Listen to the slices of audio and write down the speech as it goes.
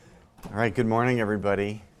All right, good morning,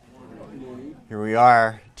 everybody. Here we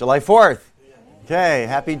are, July 4th. Okay,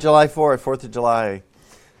 happy July 4th, 4th of July.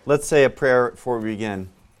 Let's say a prayer before we begin.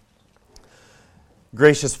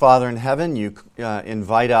 Gracious Father in heaven, you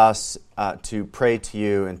invite us to pray to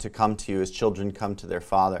you and to come to you as children come to their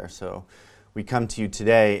Father. So we come to you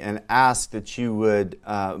today and ask that you would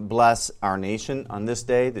bless our nation on this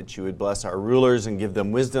day, that you would bless our rulers and give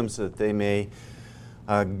them wisdom so that they may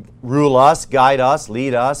rule us, guide us,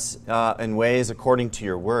 lead us in ways according to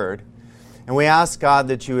your word. And we ask, God,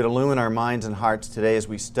 that you would illumine our minds and hearts today as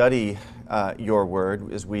we study your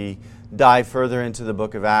word, as we dive further into the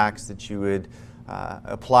book of Acts, that you would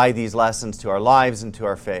apply these lessons to our lives and to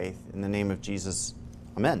our faith. In the name of Jesus,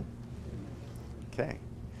 amen. Okay.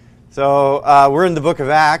 So we're in the book of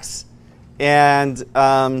Acts, and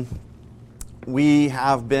we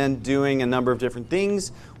have been doing a number of different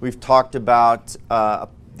things. We've talked about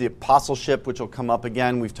the apostleship, which will come up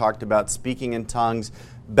again. We've talked about speaking in tongues,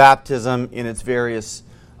 baptism in its various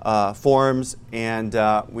forms, and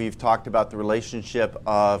we've talked about the relationship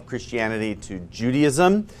of Christianity to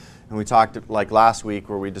Judaism. And we talked, like last week,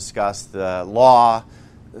 where we discussed the law,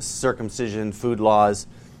 circumcision, food laws,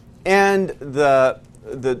 and the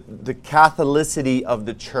Catholicity of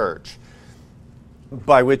the church,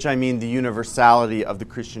 by which I mean the universality of the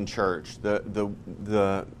Christian church,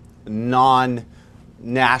 the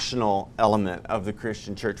non-national element of the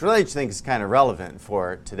Christian church. What I just think is kind of relevant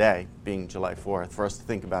for today, being July 4th, for us to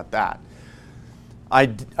think about that.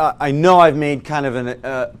 I know I've made kind of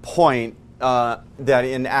a point that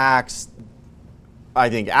in Acts, I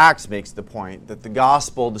think Acts makes the point that the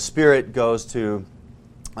gospel, the Spirit goes to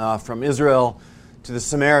from Israel to the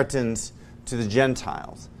Samaritans to the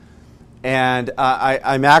Gentiles. And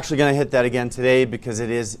I'm actually going to hit that again today because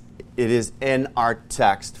it is in our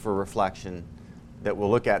text for reflection that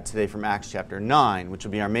we'll look at today from Acts chapter 9, which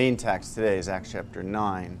will be our main text today, is Acts chapter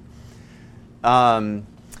 9. So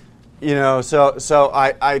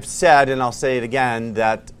I've said, and I'll say it again,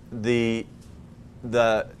 that the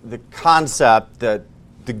concept that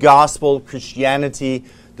the gospel, Christianity,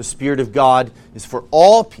 the Spirit of God is for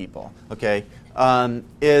all people, okay,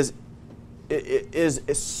 is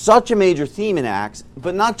such a major theme in Acts,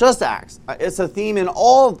 but not just Acts. It's a theme in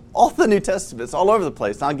all the New Testament. It's all over the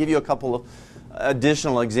place. And I'll give you a couple of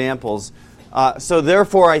additional examples. So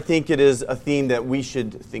therefore, I think it is a theme that we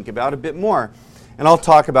should think about a bit more. And I'll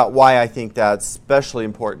talk about why I think that's especially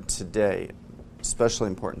important today.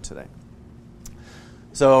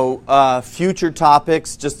 So future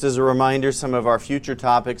topics, just as a reminder, some of our future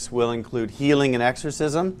topics will include healing and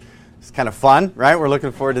exorcism. It's kind of fun, right? We're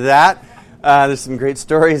looking forward to that. There's some great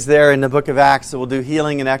stories there in the book of Acts, so we'll do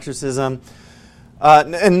healing and exorcism.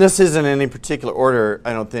 And this isn't in any particular order,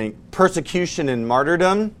 I don't think. Persecution and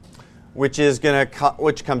martyrdom, which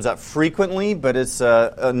comes up frequently, but it's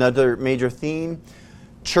another major theme.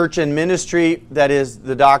 Church and ministry, that is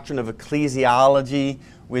the doctrine of ecclesiology,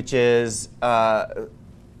 which is a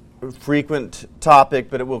frequent topic,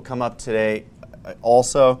 but it will come up today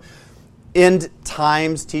also. End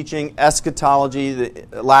times teaching, eschatology,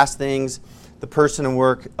 the last things, the person and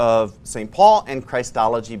work of St. Paul, and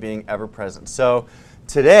Christology being ever present. So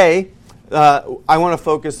today, I want to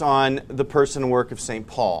focus on the person and work of St.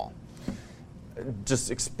 Paul.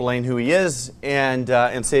 Just explain who he is and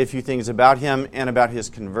say a few things about him and about his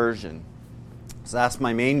conversion. So that's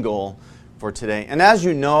my main goal for today. And as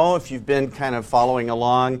you know, if you've been kind of following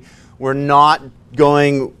along, we're not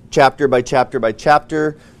going chapter by chapter by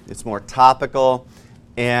chapter. It's more topical.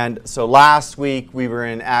 And so last week we were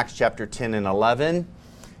in Acts chapter 10 and 11.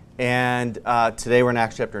 And today we're in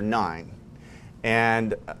Acts chapter 9.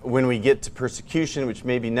 And when we get to persecution, which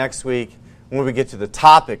may be next week, when we get to the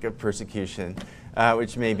topic of persecution,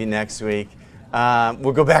 which may be next week,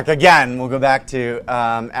 we'll go back again. We'll go back to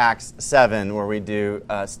Acts 7 where we do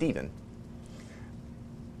Stephen.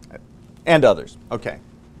 And others. Okay.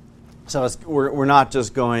 So we're not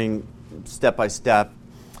just going step by step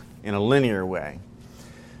in a linear way.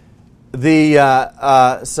 Before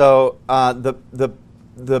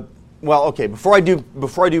I do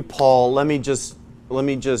Paul, let me just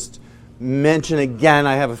mention again.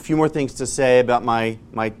 I have a few more things to say about my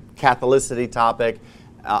Catholicity topic.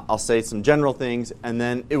 I'll say some general things, and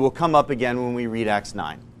then it will come up again when we read Acts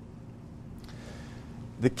 9.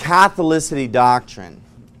 The Catholicity doctrine.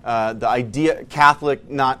 The idea, Catholic,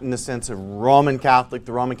 not in the sense of Roman Catholic,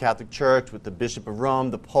 the Roman Catholic Church with the Bishop of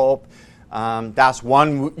Rome, the Pope. That's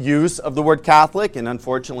one use of the word Catholic, and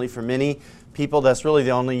unfortunately for many people, that's really the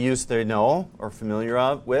only use they know or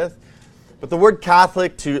familiar with. But the word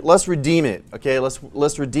Catholic, let's redeem it, okay?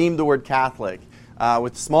 Let's redeem the word Catholic.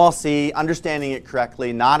 with small c, understanding it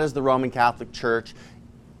correctly, not as the Roman Catholic Church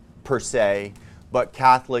per se, but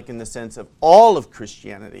Catholic in the sense of all of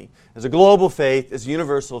Christianity, as a global faith, as a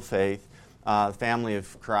universal faith, the family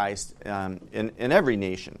of Christ in every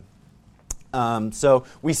nation. So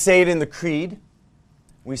we say it in the creed.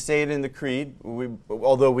 We say it in the creed,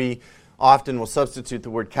 although we often will substitute the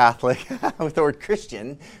word Catholic with the word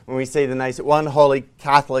Christian when we say the nice one holy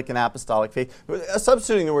Catholic and apostolic faith.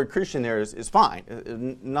 Substituting the word Christian there is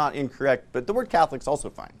fine, not incorrect, but the word Catholic is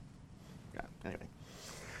also fine. Yeah, anyway.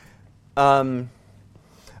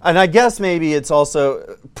 And I guess maybe it's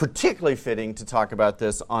also particularly fitting to talk about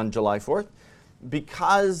this on July 4th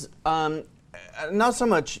because not so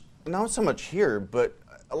much here, but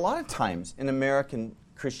a lot of times in American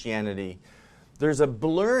Christianity, there's a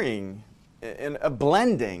blurring and a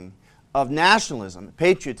blending of nationalism,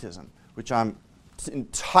 patriotism, which I'm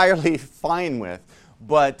entirely fine with,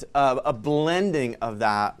 but a blending of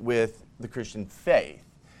that with the Christian faith.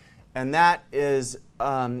 And that is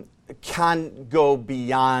can go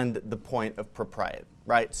beyond the point of propriety,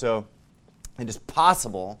 right? So it is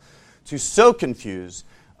possible to so confuse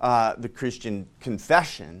the Christian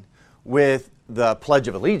confession with the Pledge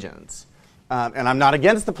of Allegiance. And I'm not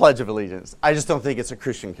against the Pledge of Allegiance. I just don't think it's a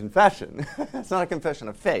Christian confession. It's not a confession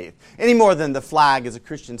of faith, any more than the flag is a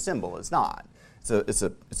Christian symbol. It's not. It's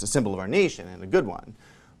a symbol of our nation and a good one,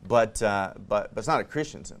 but it's not a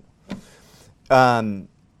Christian symbol.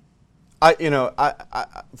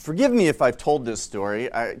 Forgive me if I've told this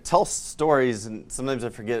story. I tell stories, and sometimes I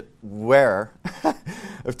forget where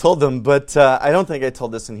I've told them, but I don't think I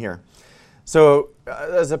told this in here. So,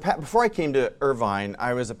 before I came to Irvine,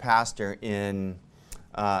 I was a pastor in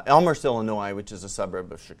Elmhurst, Illinois, which is a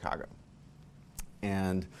suburb of Chicago.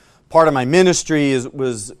 And part of my ministry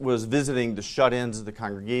was visiting the shut-ins of the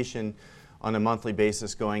congregation on a monthly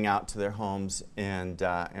basis, going out to their homes and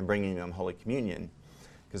bringing them Holy Communion,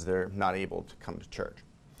 because they're not able to come to church.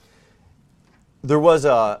 There was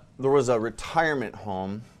a retirement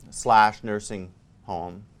home / nursing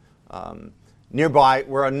home nearby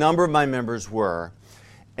where a number of my members were,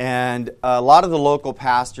 and a lot of the local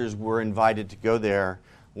pastors were invited to go there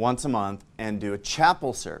once a month and do a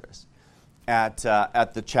chapel service at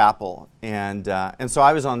the chapel, and so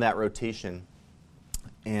I was on that rotation,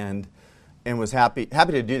 and was happy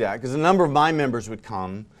to do that because a number of my members would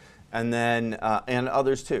come. And then and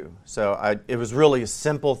others too. So it was really a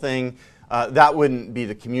simple thing. That wouldn't be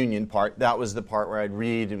the communion part. That was the part where I'd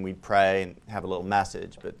read and we'd pray and have a little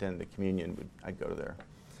message. But then the communion, I'd go to their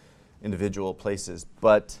individual places.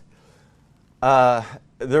 But I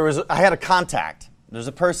had a contact. There's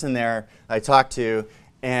a person there I talked to,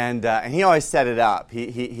 and he always set it up.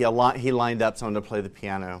 He lined up someone to play the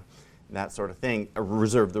piano, and that sort of thing.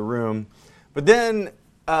 Reserved the room. But then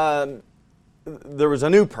there was a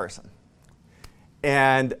new person.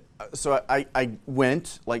 And so I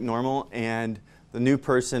went like normal, and the new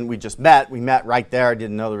person, we met right there. I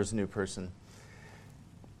didn't know there was a new person.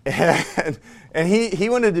 And he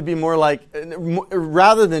wanted to be more like,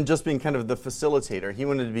 rather than just being kind of the facilitator, he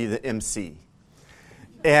wanted to be the MC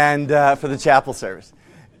and for the chapel service.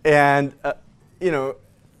 And,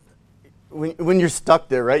 when you're stuck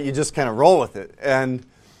there, right, you just kind of roll with it. And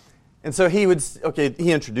so he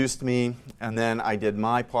introduced me, and then I did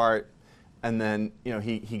my part, and then,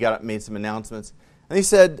 he got up, made some announcements, and he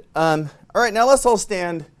said, all right, now let's all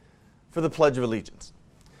stand for the Pledge of Allegiance.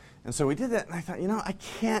 And so we did that, and I thought, I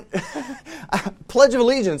can't, Pledge of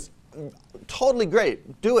Allegiance, totally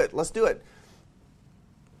great, do it, let's do it.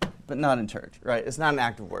 But not in church, right? It's not an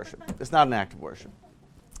act of worship. It's not an act of worship.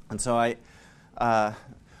 And so I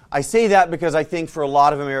say that because I think for a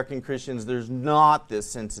lot of American Christians, there's not this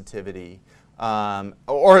sensitivity,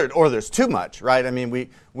 or there's too much, right? I mean,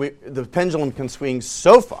 the pendulum can swing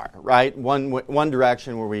so far, right? One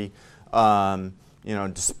direction where we,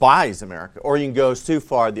 despise America, or you can go too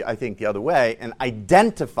far, I think, the other way, and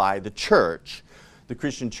identify the church, the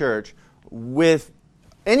Christian church, with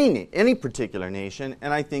any particular nation,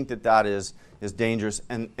 and I think that is dangerous.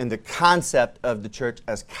 And the concept of the church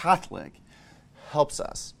as Catholic helps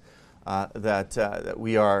us. That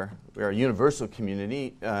we are a universal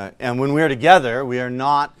community, and when we are together, we are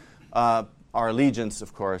not. Our allegiance,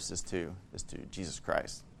 of course, is to Jesus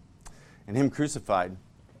Christ and Him crucified.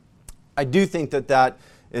 I do think that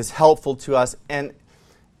is helpful to us, and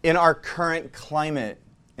in our current climate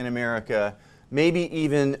in America, maybe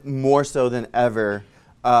even more so than ever.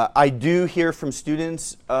 I do hear from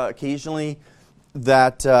students occasionally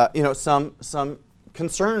that some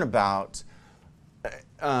concern about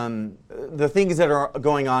the things that are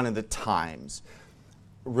going on in the times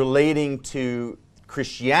relating to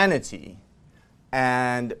Christianity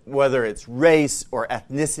and whether it's race or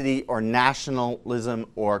ethnicity or nationalism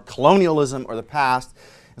or colonialism or the past.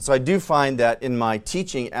 And so I do find that in my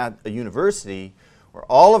teaching at a university, where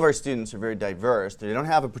all of our students are very diverse, they don't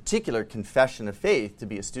have a particular confession of faith to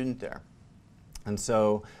be a student there. And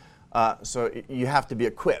so you have to be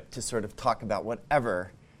equipped to sort of talk about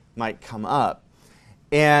whatever might come up.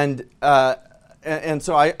 And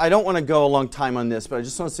so I don't want to go a long time on this, but I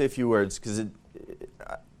just want to say a few words because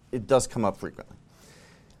it does come up frequently.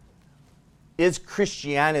 Is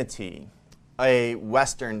Christianity a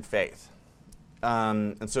Western faith?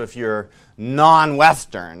 And so if you're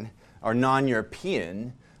non-Western or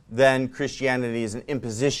non-European, then Christianity is an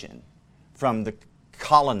imposition from the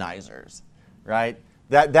colonizers, right?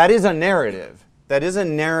 That is a narrative. That is a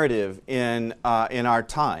narrative in our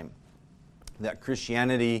time, that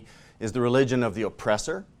Christianity is the religion of the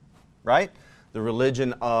oppressor, right? The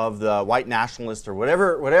religion of the white nationalist or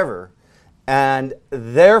whatever. And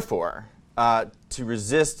therefore, to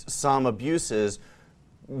resist some abuses,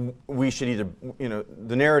 we should either,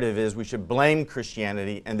 the narrative is we should blame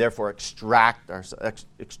Christianity and therefore extract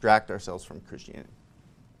ourselves from Christianity.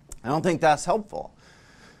 I don't think that's helpful.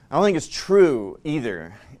 I don't think it's true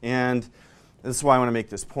either. And this is why I want to make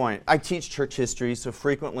this point. I teach church history, so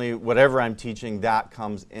frequently whatever I'm teaching, that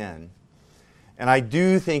comes in. And I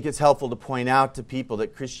do think it's helpful to point out to people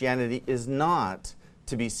that Christianity is not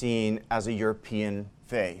to be seen as a European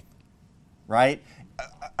faith, right?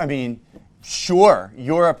 I mean, sure,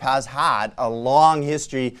 Europe has had a long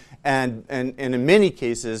history and in many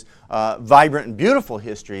cases, vibrant and beautiful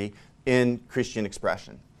history in Christian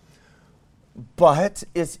expression. But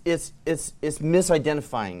it's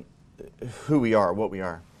misidentifying who we are, what we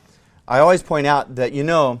are. I always point out that,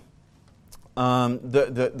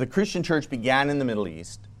 the Christian church began in the Middle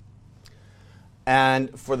East.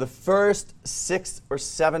 And for the first 600 or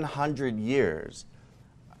 700 years,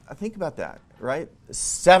 think about that, right?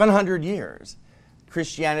 700 years,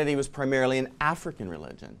 Christianity was primarily an African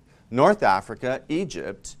religion. North Africa,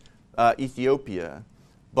 Egypt, Ethiopia,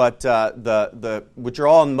 but which are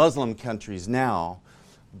all Muslim countries now.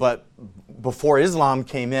 But before Islam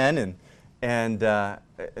came in and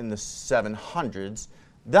in the 700s,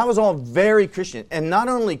 that was all very Christian. And not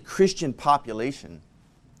only Christian population,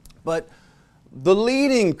 but the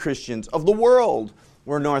leading Christians of the world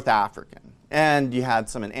were North African. And you had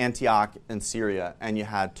some in Antioch and Syria, and you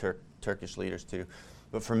had Turkish leaders too.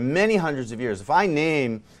 But for many hundreds of years, if I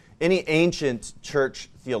name any ancient church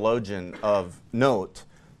theologian of note,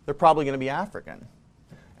 they're probably going to be African.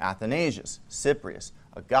 Athanasius, Cyprian,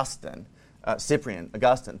 Augustine,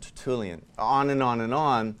 Tertullian, on and on and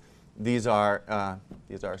on. These are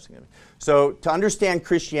significant. So to understand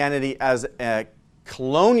Christianity as a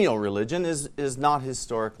colonial religion is not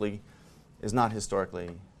historically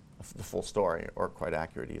the full story or quite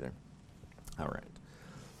accurate either. All right.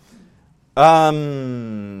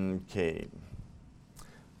 Okay.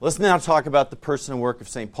 Let's now talk about the person and work of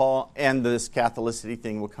St. Paul, and this Catholicity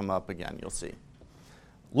thing will come up again, you'll see.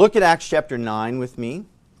 Look at Acts chapter 9 with me.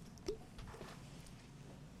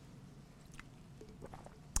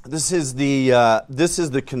 This is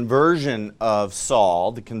the conversion of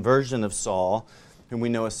Saul, whom we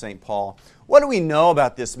know as St. Paul. What do we know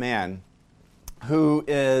about this man who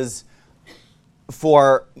is,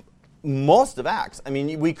 for most of Acts, I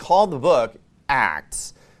mean, we call the book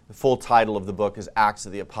Acts. The full title of the book is Acts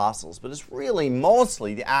of the Apostles, but it's really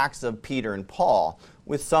mostly the Acts of Peter and Paul,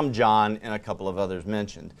 with some John and a couple of others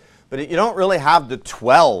mentioned. But you don't really have the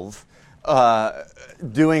 12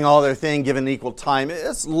 doing all their thing given equal time.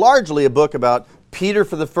 It's largely a book about Peter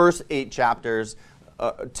for the first 8 chapters,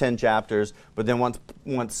 10 chapters, but then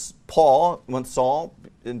once Saul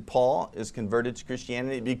and Paul is converted to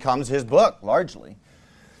Christianity, it becomes his book, largely.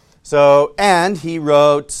 So, and he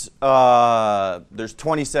wrote, there's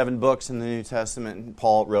 27 books in the New Testament, and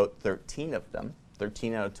Paul wrote 13 of them,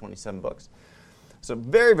 13 out of 27 books. So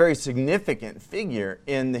very, very significant figure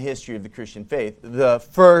in the history of the Christian faith. The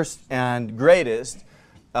first and greatest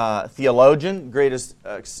theologian, greatest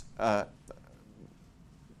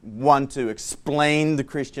one to explain the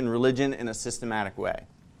Christian religion in a systematic way,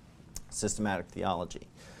 systematic theology.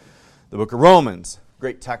 The book of Romans,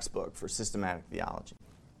 great textbook for systematic theology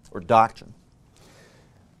or doctrine.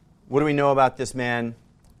 What do we know about this man?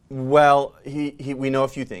 Well, we know a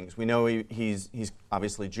few things. We know he's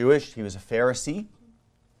obviously Jewish. He was a Pharisee.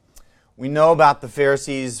 We know about the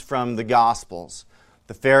Pharisees from the Gospels.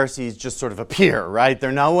 The Pharisees just sort of appear, right?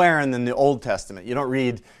 They're nowhere in the Old Testament. You don't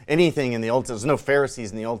read anything in the Old Testament. There's no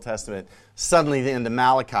Pharisees in the Old Testament. Suddenly, into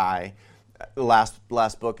Malachi, the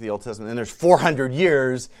last book of the Old Testament, and there's 400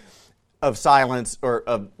 years of silence or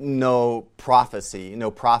of no prophecy,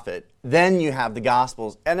 no prophet. Then you have the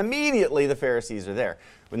Gospels, and immediately the Pharisees are there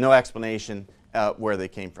with no explanation where they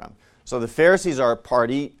came from. So the Pharisees are a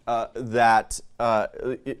party that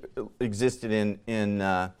existed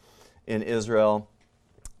in Israel.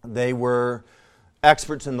 They were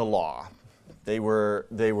experts in the law. They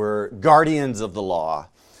were guardians of the law,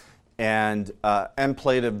 and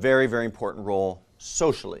played a very, very important role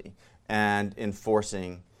socially and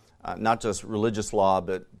enforcing not just religious law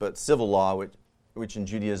but civil law, which in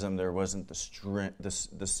Judaism there wasn't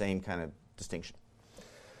the same kind of distinction.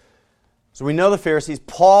 So we know the Pharisees.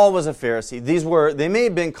 Paul was a Pharisee. They may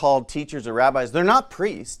have been called teachers or rabbis. They're not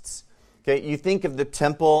priests. Okay, you think of the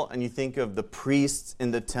temple and you think of the priests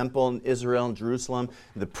in the temple in Israel and Jerusalem,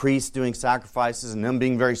 the priests doing sacrifices and them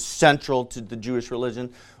being very central to the Jewish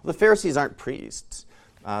religion. Well, the Pharisees aren't priests.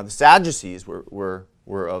 The Sadducees were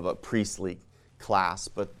of a priestly class,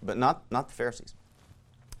 but not the Pharisees.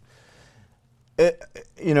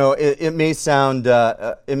 It may sound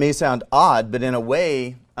odd, but in a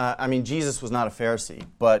way, Jesus was not a Pharisee,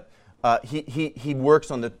 but he works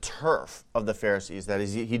on the turf of the Pharisees. That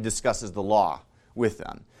is, he discusses the law with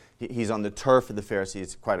them. He's on the turf of the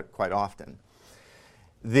Pharisees quite often.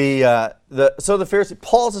 So the Pharisee,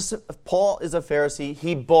 Paul is a Pharisee.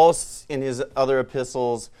 He boasts in his other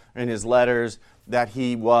epistles, in his letters, that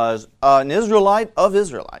he was an Israelite of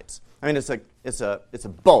Israelites. It's a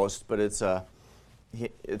boast, but it's a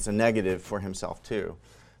negative for himself too.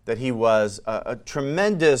 That he was a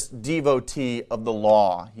tremendous devotee of the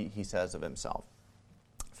law, he says of himself.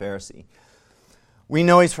 Pharisee. We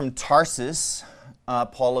know he's from Tarsus,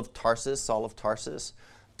 Paul of Tarsus, Saul of Tarsus.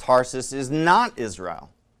 Tarsus is not Israel.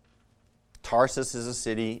 Tarsus is a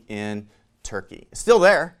city in Turkey. It's still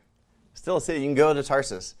there. Still a city. You can go to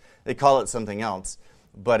Tarsus. They call it something else.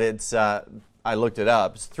 But it's, I looked it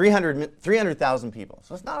up, it's 300,000 people.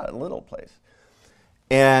 So it's not a little place.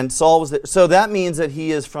 And Saul was there. So that means that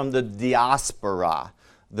he is from the diaspora.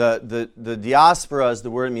 The diaspora is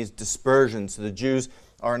the word, it means dispersion. So the Jews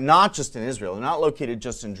are not just in Israel. They're not located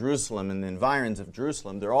just in Jerusalem and the environs of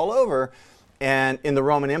Jerusalem. They're all over and in the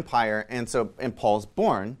Roman Empire. And Paul's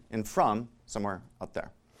born and from somewhere out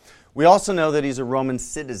there. We also know that he's a Roman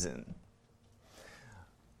citizen,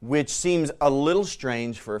 which seems a little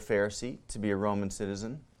strange for a Pharisee to be a Roman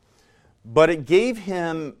citizen. But it gave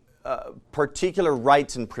him particular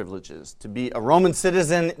rights and privileges. To be a Roman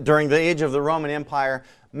citizen during the age of the Roman Empire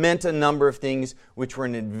meant a number of things which were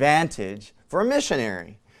an advantage for a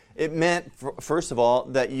missionary. It meant, first of all,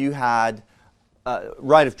 that you had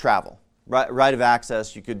right of travel, right of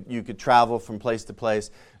access. You could travel from place to place.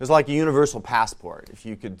 It was like a universal passport. If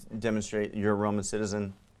you could demonstrate you're a Roman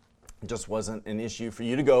citizen, it just wasn't an issue for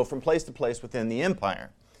you to go from place to place within the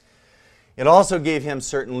empire. It also gave him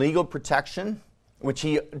certain legal protection, which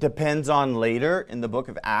he depends on later in the book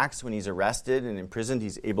of Acts when he's arrested and imprisoned.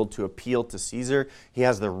 He's able to appeal to Caesar. He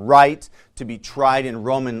has the right to be tried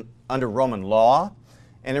under Roman law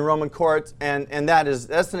and in Roman courts, and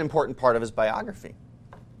that's an important part of his biography.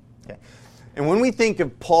 Okay. And when we think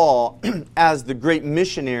of Paul as the great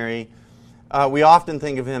missionary, we often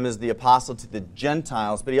think of him as the apostle to the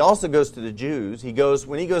Gentiles, but he also goes to the Jews.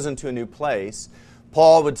 When he goes into a new place,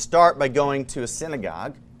 Paul would start by going to a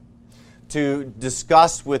synagogue to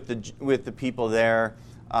discuss with the people there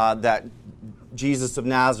that Jesus of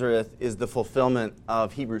Nazareth is the fulfillment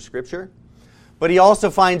of Hebrew Scripture. But he also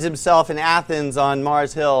finds himself in Athens on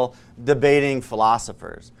Mars Hill debating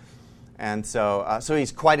philosophers. And so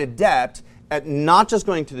he's quite adept at not just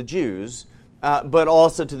going to the Jews, but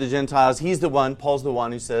also to the Gentiles. Paul's the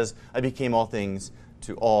one who says, I became all things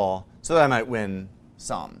to all so that I might win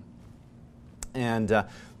some. And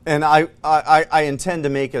I intend to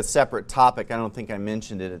make a separate topic. I don't think I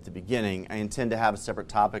mentioned it at the beginning. I intend to have a separate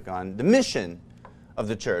topic on the mission of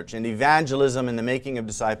the church and evangelism and the making of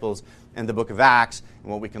disciples and the book of Acts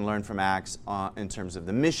and what we can learn from Acts in terms of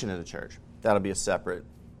the mission of the church. That'll be a separate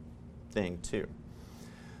thing too.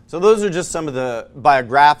 So those are just some of the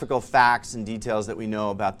biographical facts and details that we know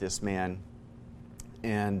about this man.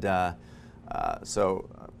 And so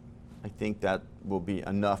I think that will be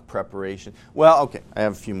enough preparation. Well, okay, I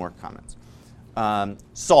have a few more comments.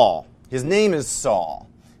 Saul. His name is Saul.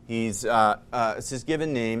 It's his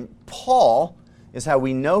given name. Paul is how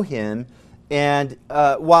we know him. And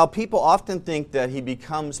while people often think that he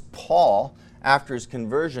becomes Paul after his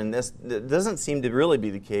conversion, this doesn't seem to really be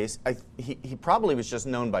the case. He probably was just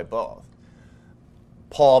known by both.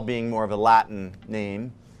 Paul being more of a Latin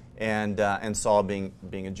name, and Saul being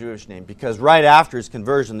a Jewish name, because right after his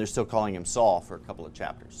conversion, they're still calling him Saul for a couple of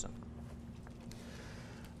chapters.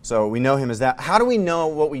 So we know him as that. How do we know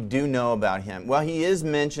what we do know about him? Well, he is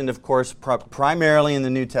mentioned, of course, primarily in the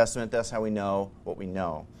New Testament. That's how we know what we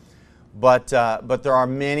know. But there are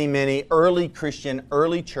many, many early Christian,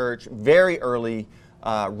 early church, very early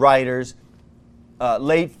writers,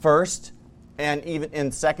 late first and even in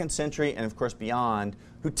 2nd century and, of course, beyond,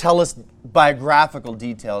 who tell us biographical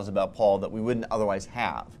details about Paul that we wouldn't otherwise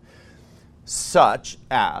have, such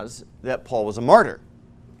as that Paul was a martyr.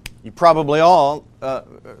 You probably all,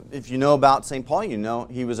 if you know about St. Paul, you know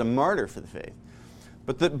he was a martyr for the faith.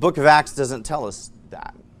 But the book of Acts doesn't tell us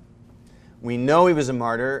that. We know he was a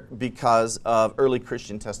martyr because of early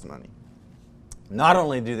Christian testimony. Not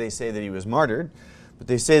only do they say that he was martyred, but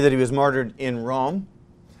they say that he was martyred in Rome,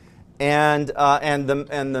 and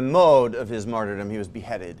the mode of his martyrdom, he was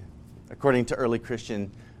beheaded. According to early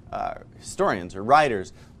Christian historians or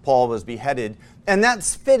writers, Paul was beheaded, and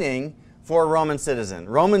that's fitting for a Roman citizen.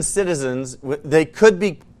 Roman citizens, they could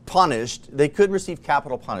be punished. They could receive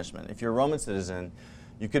capital punishment. If you're a Roman citizen,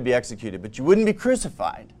 you could be executed, but you wouldn't be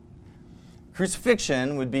crucified.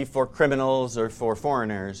 Crucifixion would be for criminals or for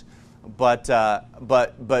foreigners, but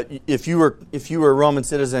if you were a Roman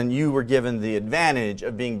citizen, you were given the advantage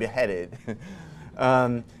of being beheaded.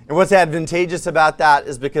 And what's advantageous about that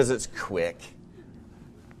is because it's quick.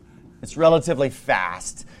 It's relatively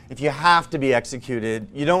fast. If you have to be executed,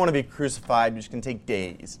 you don't want to be crucified, which can take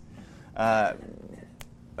days.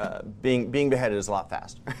 Being beheaded is a lot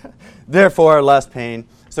faster. Therefore, less pain.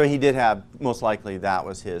 So he did have, most likely, that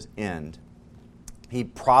was his end. He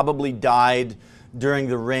probably died during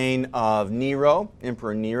the reign of Nero,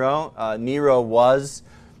 Emperor Nero. Nero was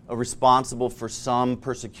responsible for some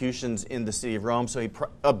persecutions in the city of Rome, so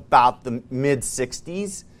about the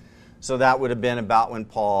mid-60s. So that would have been about when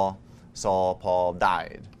Paul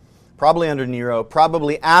died. Probably under Nero,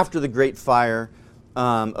 probably after the Great Fire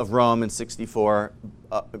of Rome in 64.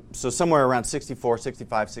 So somewhere around 64,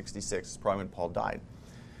 65, 66 is probably when Paul died.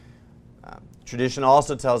 Tradition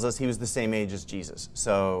also tells us he was the same age as Jesus.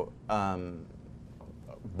 So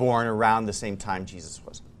born around the same time Jesus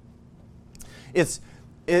was. It's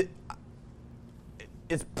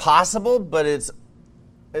possible, but it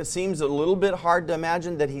seems a little bit hard to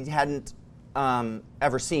imagine that he hadn't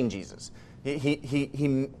ever seen Jesus.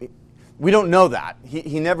 We don't know that.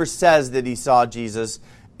 He never says that he saw Jesus,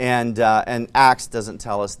 and Acts doesn't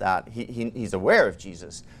tell us that. He's aware of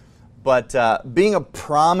Jesus. But being a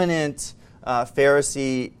prominent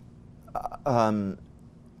Pharisee, I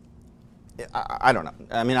don't know.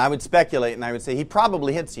 I mean, I would speculate, and I would say he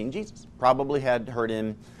probably had seen Jesus, probably had heard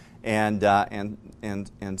him and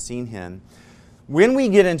seen him. When we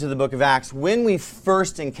get into the book of Acts, when we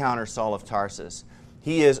first encounter Saul of Tarsus,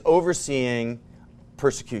 he is overseeing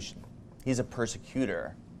persecution. He's a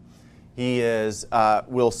persecutor. He is,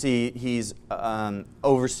 we'll see, he's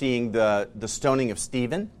overseeing the stoning of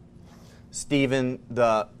Stephen. Stephen,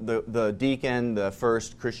 the deacon, the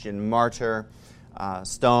first Christian martyr,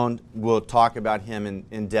 stoned. We'll talk about him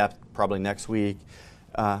in depth probably next week.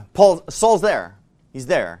 Saul's there. He's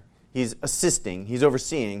there. He's assisting. He's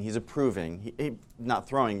overseeing. He's approving. He's not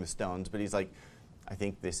throwing the stones, but he's like, I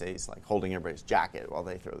think they say he's like holding everybody's jacket while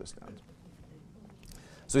they throw the stones.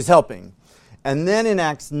 So he's helping. And then in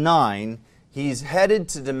Acts 9, he's headed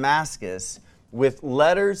to Damascus with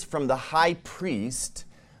letters from the high priest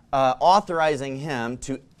authorizing him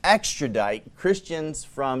to extradite Christians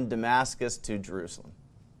from Damascus to Jerusalem,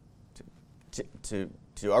 to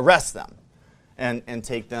arrest them and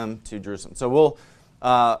take them to Jerusalem. So we'll,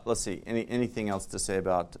 let's see, anything else to say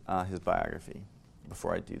about his biography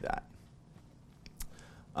before I do that?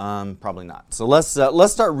 Probably not. So let's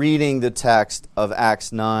start reading the text of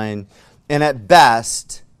Acts 9. And at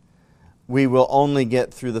best, we will only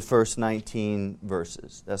get through the first 19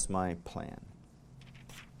 verses. That's my plan.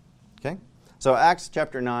 Okay? So Acts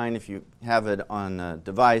chapter 9, if you have it on a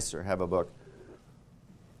device or have a book.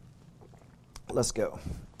 Let's go.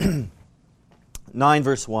 9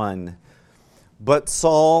 verse 1. But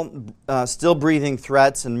Saul, still breathing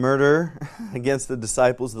threats and murder against the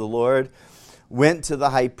disciples of the Lord, went to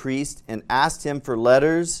the high priest and asked him for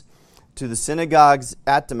letters to the synagogues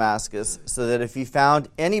at Damascus, so that if he found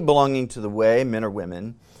any belonging to the way, men or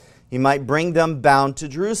women, he might bring them bound to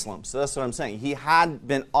Jerusalem. So that's what I'm saying. He had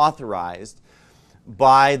been authorized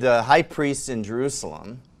by the high priests in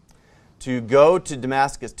Jerusalem to go to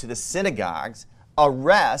Damascus, to the synagogues,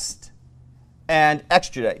 arrest and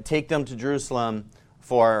extradite, take them to Jerusalem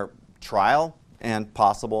for trial and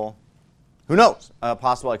possible, who knows,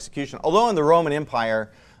 possible execution. Although in the Roman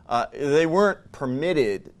Empire, they weren't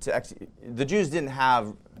permitted to execute. The Jews didn't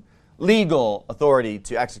have legal authority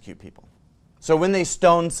to execute people. So when they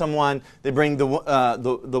stone someone, they bring the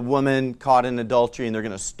woman caught in adultery, and they're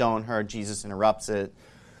going to stone her. Jesus interrupts it.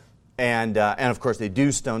 And of course, they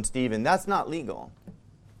do stone Stephen. That's not legal,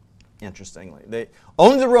 interestingly.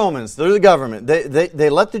 Only the Romans, they're the government. They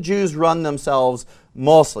let the Jews run themselves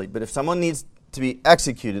mostly. But if someone needs to be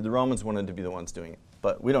executed, the Romans wanted to be the ones doing it.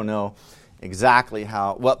 But we don't know exactly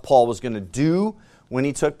what Paul was going to do when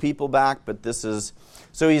he took people back. But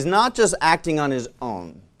so he's not just acting on his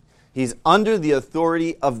own. He's under the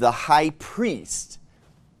authority of the high priest.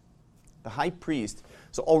 The high priest.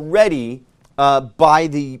 So already, by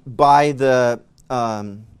the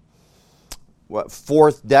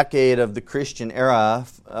fourth decade of the Christian era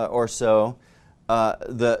or so,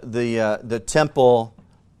 the temple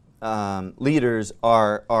leaders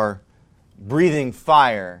are breathing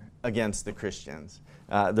fire against the Christians.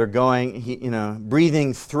 They're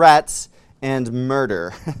breathing threats and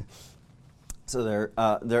murder. So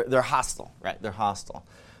they're hostile, right? They're hostile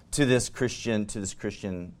to this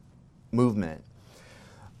Christian movement.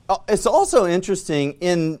 It's also interesting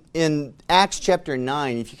in Acts chapter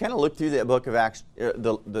 9. If you kind of look through the book of Acts,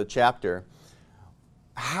 the chapter,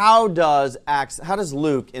 how does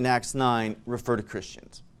Luke in Acts 9 refer to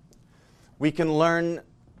Christians? We can learn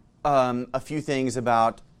a few things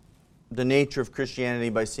about the nature of Christianity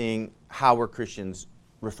by seeing how were Christians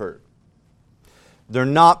referred. They're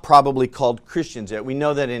not probably called Christians yet. We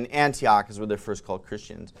know that in Antioch is where they're first called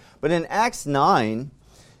Christians. But in Acts 9,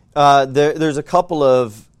 there's a couple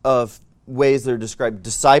of ways they're described.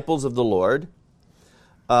 Disciples of the Lord.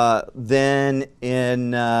 Then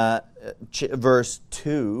in verse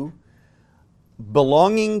 2,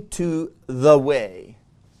 belonging to the way,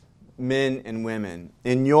 men and women.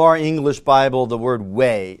 In your English Bible, the word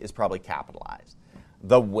way is probably capitalized.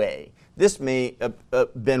 The way. This may have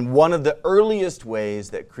been one of the earliest ways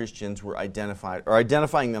that Christians were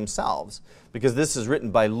identifying themselves, because this is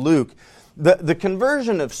written by Luke. The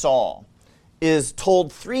conversion of Saul is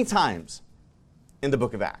told 3 times in the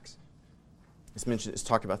book of Acts. It's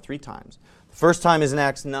talked about 3 times. The first time is in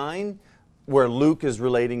Acts 9, where Luke is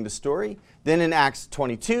relating the story. Then in Acts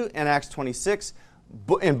 22 and Acts 26,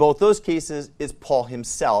 in both those cases, it's Paul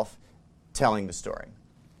himself telling the story.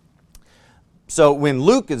 So when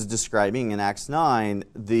Luke is describing in Acts 9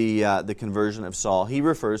 the conversion of Saul, he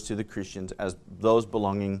refers to the Christians as those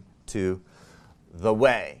belonging to the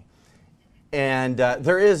way. And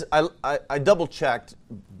there is, I double-checked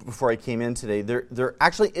before I came in today, there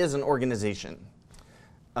actually is an organization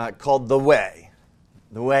called The Way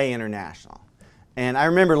International. And I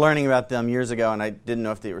remember learning about them years ago, and I didn't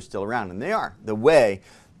know if they were still around, and they are, The Way.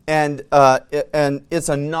 And it's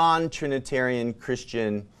a non-Trinitarian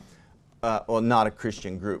Christian, not a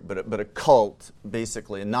Christian group, but a cult,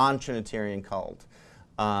 basically, a non-Trinitarian cult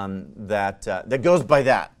that goes by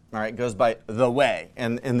that. All right, goes by the way,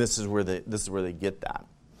 and this is where they get that.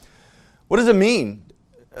 What does it mean?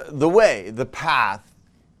 The way, the path,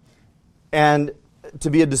 and to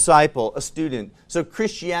be a disciple, a student. So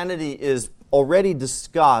Christianity is already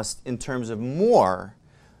discussed in terms of more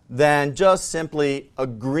than just simply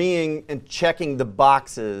agreeing and checking the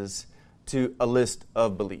boxes to a list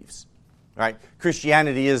of beliefs. Right?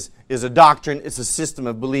 Christianity is a doctrine, it's a system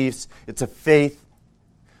of beliefs, it's a faith,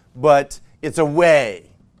 but it's a way.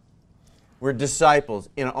 We're disciples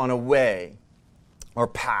on a way, or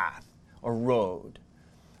path, or road.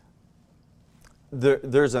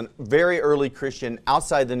 There's a very early Christian,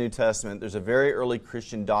 outside the New Testament, there's a very early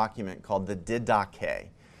Christian document called the Didache,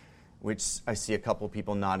 which I see a couple of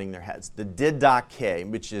people nodding their heads. The Didache,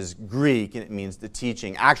 which is Greek, and it means the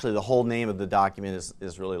teaching. Actually, the whole name of the document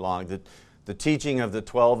is really long. The teaching of the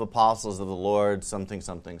 12 apostles of the Lord, something,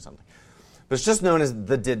 something, something. But it's just known as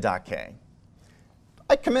the Didache.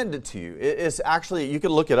 I commend it to you. It's actually, you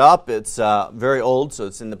can look it up. It's very old, so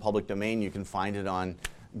it's in the public domain. You can find it on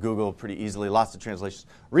Google pretty easily. Lots of translations.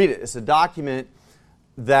 Read it. It's a document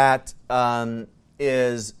that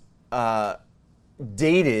is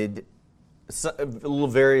dated a little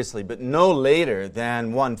variously, but no later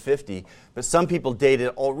than 150. But some people date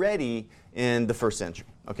it already in the 1st century.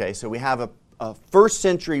 Okay, so we have a 1st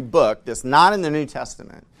century book that's not in the New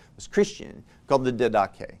Testament. It's Christian, called the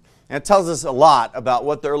Didache. And it tells us a lot about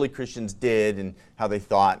what the early Christians did and how they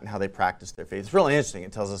thought and how they practiced their faith. It's really interesting.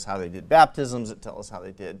 It tells us how they did baptisms. It tells us how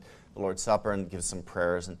they did the Lord's Supper and gives some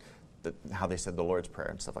prayers and how they said the Lord's Prayer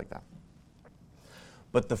and stuff like that.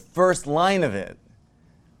 But the first line of it,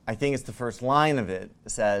 I think it's the first line of it,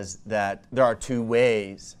 says that there are 2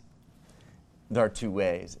 ways. There are 2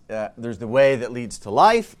 ways. There's the way that leads to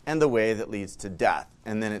life and the way that leads to death.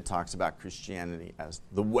 And then it talks about Christianity as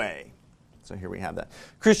the way. So here we have that.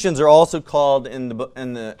 Christians are also called in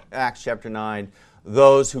the Acts chapter 9,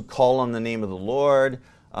 those who call on the name of the Lord,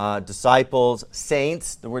 disciples,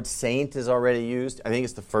 saints. The word saint is already used. I think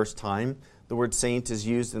it's the first time the word saint is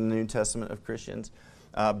used in the New Testament of Christians.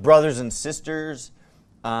 Brothers and sisters,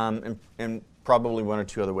 and probably one or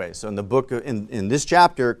two other ways. So in the book, in this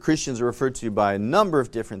chapter, Christians are referred to by a number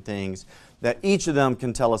of different things that each of them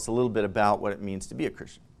can tell us a little bit about what it means to be a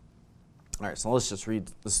Christian. All right, so let's just read,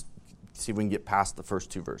 let's see if we can get past the first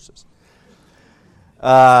two verses.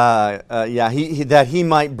 That he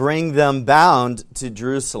might bring them bound to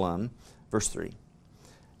Jerusalem. Verse 3.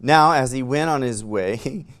 Now, as he went on his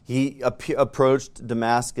way, he approached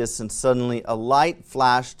Damascus, and suddenly a light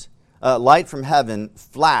from heaven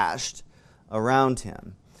flashed around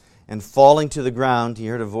him. And falling to the ground, he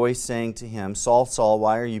heard a voice saying to him, Saul, Saul,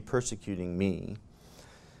 why are you persecuting me?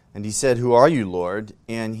 And he said, Who are you, Lord?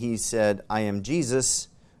 And he said, I am Jesus,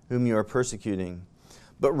 whom you are persecuting.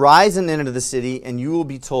 But rise and enter the city, and you will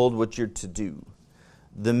be told what you're to do.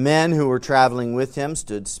 The men who were traveling with him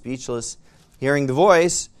stood speechless, hearing the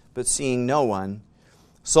voice, but seeing no one.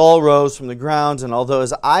 Saul rose from the ground, and although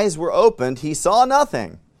his eyes were opened, he saw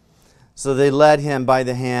nothing. So they led him by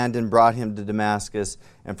the hand and brought him to Damascus,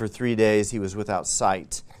 and for 3 days he was without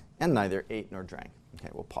sight, and neither ate nor drank. Okay,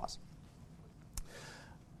 we'll pause.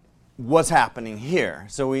 What's happening here?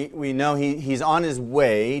 So we know he's on his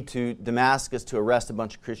way to Damascus to arrest a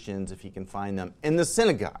bunch of Christians if he can find them in the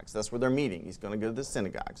synagogues. That's where they're meeting. He's going to go to the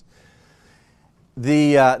synagogues.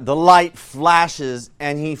 The light flashes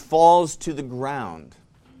and he falls to the ground.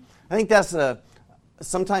 I think that's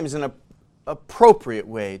sometimes an appropriate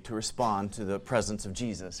way to respond to the presence of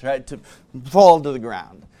Jesus, right? To fall to the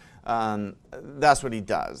ground. That's what he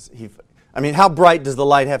does. How bright does the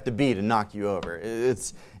light have to be to knock you over?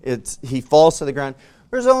 He falls to the ground.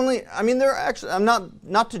 I'm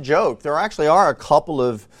not to joke. There actually are a couple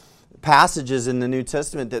of passages in the New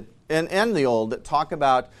Testament and the Old that talk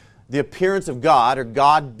about the appearance of God, or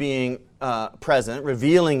God being present,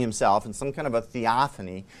 revealing himself in some kind of a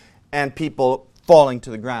theophany, and people falling to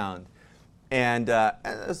the ground. And I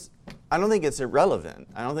don't think it's irrelevant.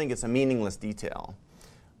 I don't think it's a meaningless detail.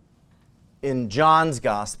 In John's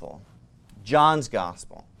Gospel,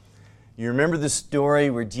 you remember the story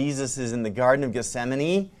where Jesus is in the Garden of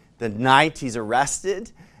Gethsemane, the night he's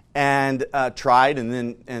arrested and tried and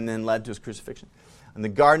then led to his crucifixion. In the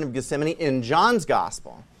Garden of Gethsemane, in John's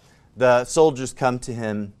Gospel, the soldiers come to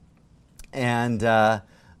him and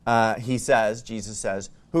Jesus says,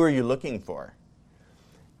 Who are you looking for?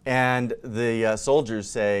 And the soldiers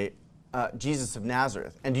say, Jesus of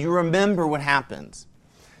Nazareth. And do you remember what happens?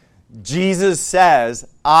 Jesus says,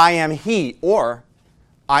 I am he, or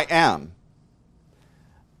I am.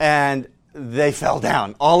 And they fell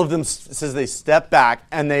down. All of them says they stepped back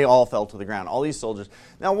and they all fell to the ground. All these soldiers.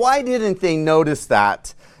 Now, why didn't they notice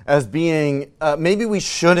that as being, maybe we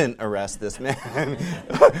shouldn't arrest this man?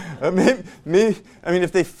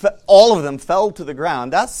 If all of them fell to the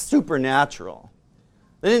ground, that's supernatural.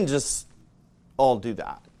 They didn't just all do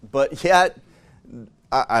that. But yet,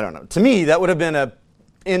 I don't know. To me, that would have been an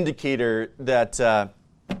indicator that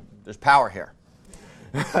there's power here.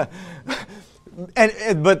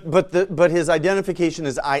 But his identification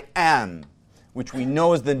is I am, which we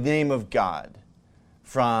know is the name of God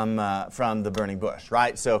from the burning bush,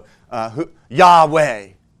 right? So Yahweh,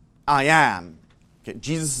 I am. Okay,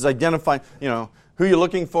 Jesus is identifying. Who you're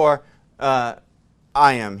looking for.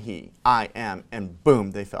 I am he. I am, and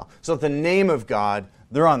boom, they fell. So at the name of God,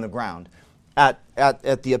 they're on the ground. At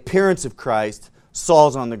the appearance of Christ,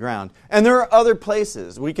 Saul's on the ground. And there are other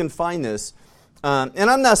places we can find this. And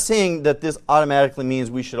I'm not saying that this automatically means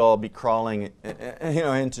we should all be crawling,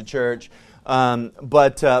 into church.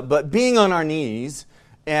 But being on our knees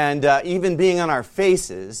and even being on our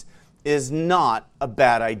faces is not a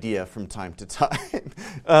bad idea from time to time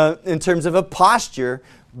in terms of a posture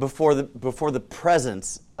before the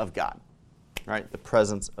presence of God, right? The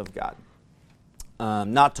presence of God.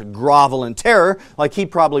 Not to grovel in terror like he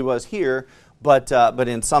probably was here, but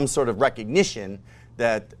in some sort of recognition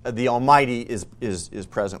that the Almighty is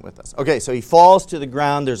present with us. Okay, so he falls to the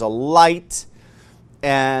ground. There's a light,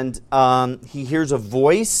 and he hears a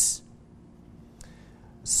voice.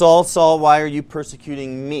 Saul, Saul, why are you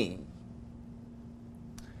persecuting me?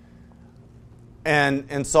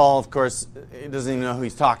 And Saul, of course, he doesn't even know who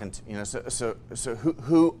he's talking to. So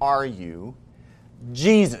who are you?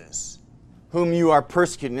 Jesus, whom you are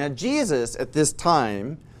persecuting. Now, Jesus at this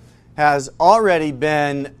time has already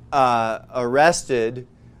been arrested,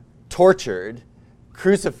 tortured,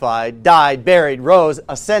 crucified, died, buried, rose,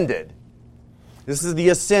 ascended. This is the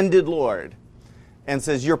ascended Lord. and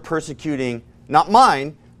says, you're persecuting not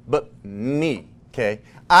mine, but me. Okay?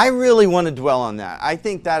 I really want to dwell on that. I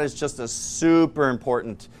think that is just a super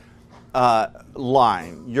important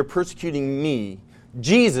line. You're persecuting me.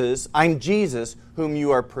 Jesus, I'm Jesus, whom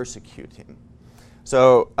you are persecuting.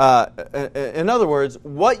 So, in other words,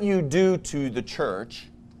 what you do to the church,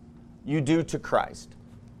 you do to Christ.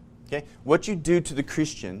 Okay? What you do to the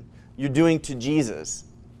Christian, you're doing to Jesus.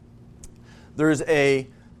 There's a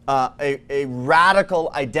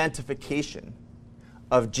radical identification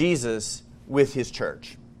of Jesus with his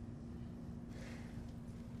church.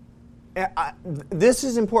 This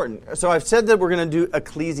is important. So I've said that we're going to do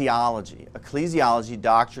ecclesiology,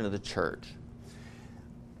 doctrine of the church.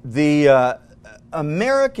 The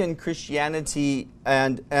American Christianity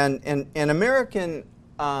and American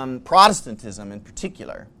Protestantism in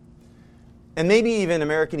particular, and maybe even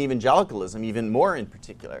American evangelicalism even more in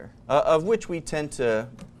particular, of which we tend to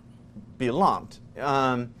be lumped,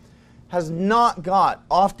 has not got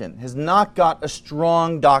a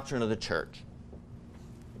strong doctrine of the church.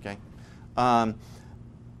 Okay?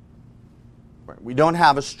 We don't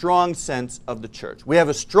have a strong sense of the church. We have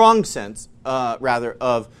a strong sense, rather,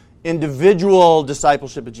 of individual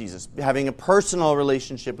discipleship of Jesus, having a personal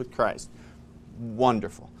relationship with Christ.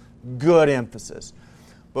 Wonderful. Good emphasis.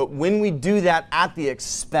 But when we do that at the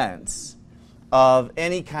expense of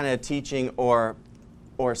any kind of teaching or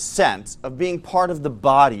sense of being part of the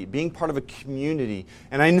body, being part of a community,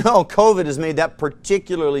 and I know COVID has made that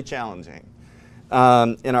particularly challenging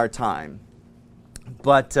in our time.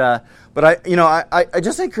 But I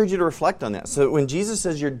just encourage you to reflect on that. So when Jesus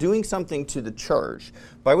says you're doing something to the church,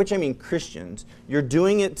 by which I mean Christians, you're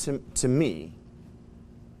doing it to me.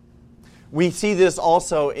 We see this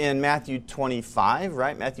also in Matthew 25,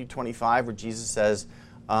 right? Matthew 25, where Jesus says,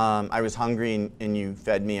 I was hungry and you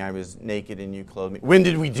fed me. I was naked and you clothed me. When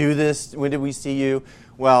did we do this? When did we see you?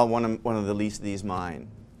 Well, one of the least of these mine.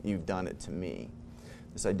 You've done it to me.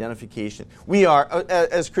 This identification. We are,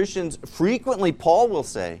 as Christians, frequently Paul will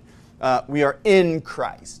say, we are in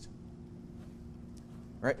Christ.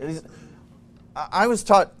 Right? I was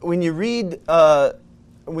taught when you read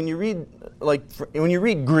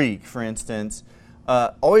Greek, for instance,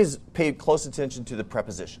 always pay close attention to the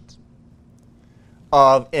prepositions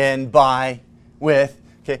of, and, by, with.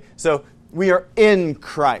 Okay, so we are in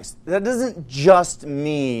Christ. That doesn't just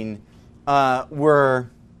mean we're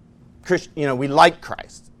Christian, we like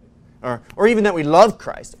Christ, or even that we love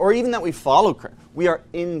Christ, or even that we follow Christ. We are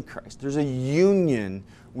in Christ. There's a union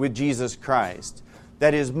with Jesus Christ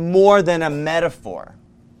that is more than a metaphor.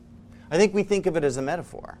 I think we think of it as a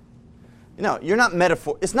metaphor. You're not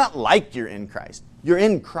metaphor. It's not like you're in Christ. You're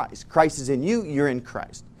in Christ. Christ is in you. You're in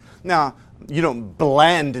Christ. Now, you don't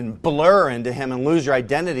blend and blur into Him and lose your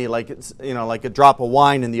identity like it's like a drop of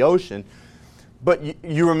wine in the ocean. But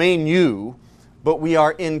you remain you. But we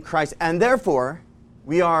are in Christ, and therefore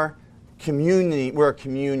we are community. We're a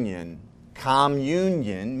communion.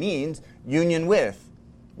 Communion means union with.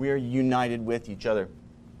 We are united with each other,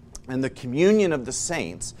 and the communion of the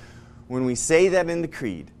saints. When we say that in the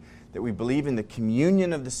creed, that we believe in the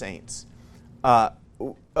communion of the saints,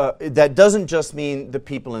 that doesn't just mean the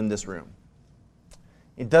people in this room.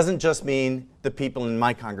 It doesn't just mean the people in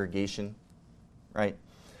my congregation, right?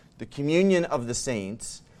 The communion of the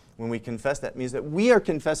saints, when we confess that, means that we are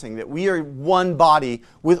confessing that we are one body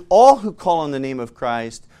with all who call on the name of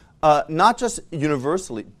Christ, not just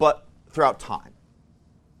universally, but throughout time,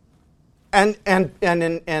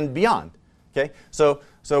 and beyond. Okay, so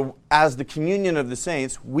as the communion of the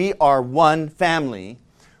saints, we are one family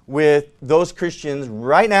with those Christians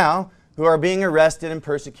right now who are being arrested and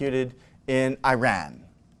persecuted in Iran.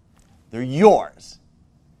 They're yours,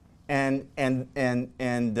 and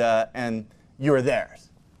you're theirs.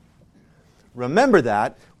 Remember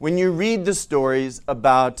that when you read the stories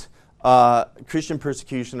about Christian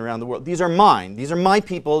persecution around the world. These are mine. These are my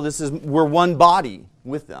people. We're one body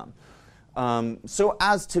with them. So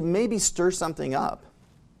as to maybe stir something up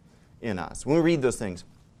in us when we read those things.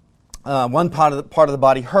 One part of the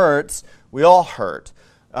body hurts. We all hurt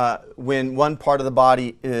when one part of the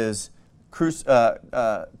body is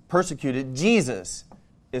persecuted. Jesus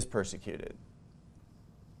is persecuted.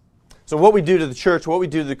 So what we do to the church, what we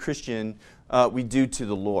do to the Christian, we do to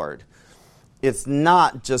the Lord. It's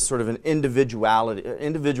not just sort of an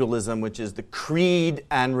individualism, which is the creed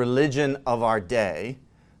and religion of our day,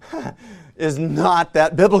 is not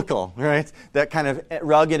that biblical, right? That kind of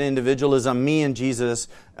rugged individualism, me and Jesus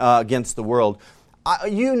against the world.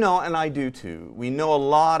 And I do too, we know a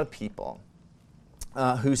lot of people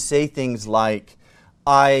who say things like,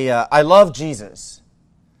 I love Jesus,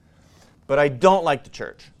 but I don't like the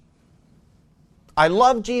church. I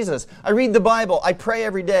love Jesus. I read the Bible. I pray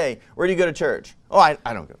every day. Where do you go to church? Oh, I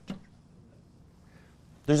don't go to church.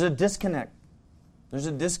 There's a disconnect. There's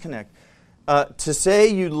a disconnect. To say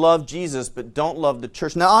you love Jesus but don't love the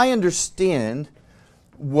church. Now, I understand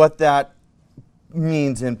what that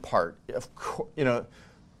means in part. Of course,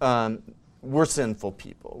 we're sinful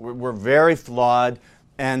people. We're very flawed.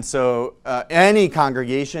 And so any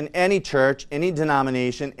congregation, any church, any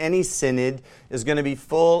denomination, any synod is going to be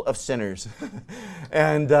full of sinners.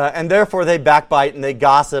 and therefore they backbite and they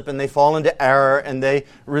gossip and they fall into error and they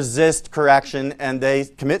resist correction and they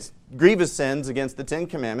commit grievous sins against the Ten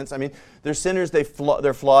Commandments. I mean, they're sinners, they're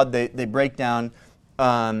flawed, they break down.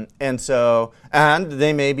 And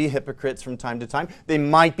they may be hypocrites from time to time. They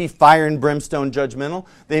might be fire and brimstone judgmental.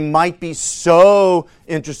 They might be so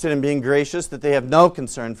interested in being gracious that they have no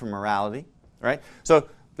concern for morality, right? So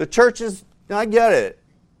the church is, I get it.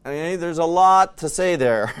 I mean, there's a lot to say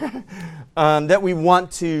there that we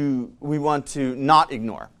want to not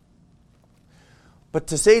ignore. But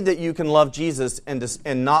to say that you can love Jesus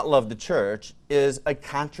and not love the church is a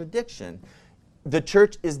contradiction. The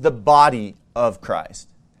church is the body of Christ.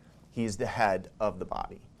 He's the head of the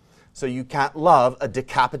body. So you can't love a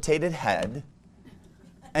decapitated head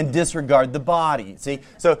and disregard the body. See,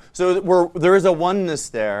 so there is a oneness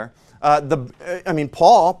there.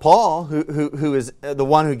 Paul, who is the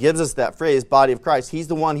one who gives us that phrase, body of Christ. He's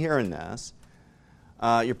the one hearing this.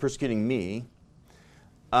 You're persecuting me,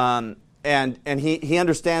 and he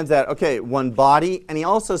understands that. Okay, one body, and he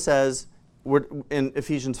also says, in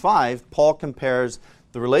Ephesians 5, Paul compares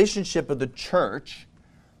the relationship of the church,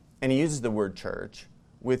 and he uses the word church,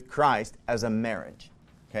 with Christ as a marriage.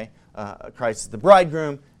 Okay, Christ is the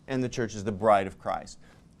bridegroom, and the church is the bride of Christ.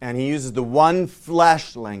 And he uses the one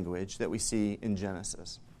flesh language that we see in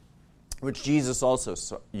Genesis, which Jesus also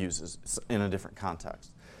uses in a different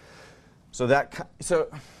context. So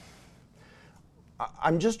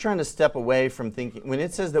I'm just trying to step away from thinking, when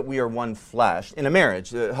it says that we are one flesh, in a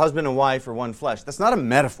marriage, husband and wife are one flesh, that's not a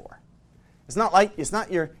metaphor.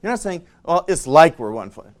 You're not saying, well, it's like we're one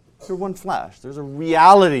flesh. We're one flesh. There's a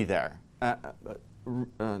reality there,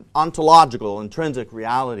 ontological, intrinsic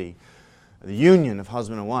reality, the union of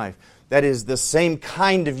husband and wife. That is the same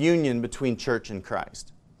kind of union between church and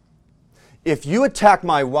Christ. If you attack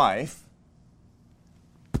my wife,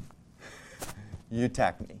 you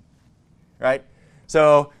attack me, right?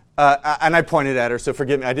 So, and I pointed at her, so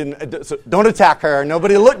forgive me. I didn't. So don't attack her.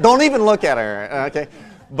 Nobody look. Don't even look at her. Okay.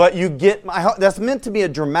 But you get that's meant to be a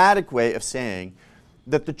dramatic way of saying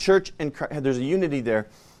that the church and Christ, there's a unity there,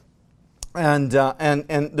 and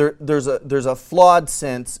there's a flawed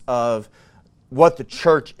sense of what the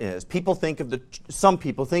church is. Some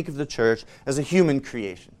people think of the church as a human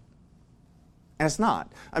creation, and it's not.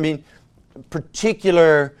 I mean,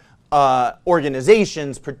 particular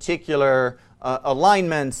organizations, particular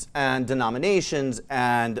alignments, and denominations,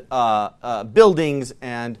 and buildings,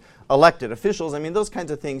 and elected officials. I mean, those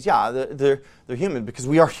kinds of things. Yeah, they're human because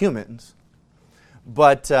we are humans.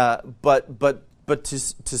 But to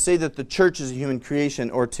say that the church is a human creation,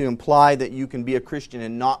 or to imply that you can be a Christian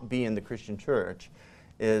and not be in the Christian church,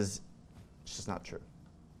 is just not true.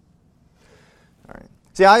 All right.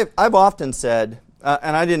 See, I've often said,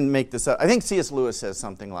 and I didn't make this up. I think C.S. Lewis says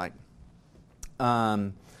something like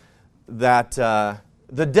that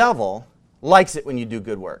the devil likes it when you do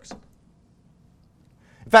good works.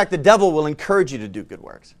 In fact, the devil will encourage you to do good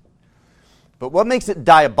works. But what makes it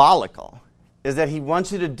diabolical is that he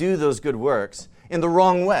wants you to do those good works in the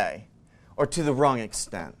wrong way or to the wrong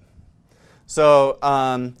extent. So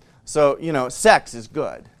sex is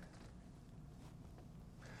good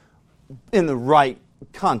in the right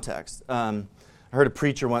context. I heard a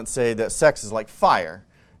preacher once say that sex is like fire.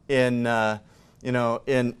 In a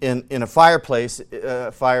fireplace,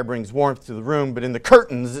 fire brings warmth to the room, but in the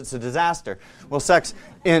curtains, it's a disaster. Well, sex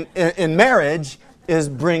in marriage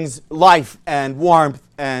brings life and warmth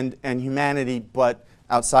and humanity, but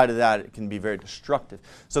outside of that, it can be very destructive.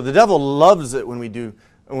 So the devil loves it when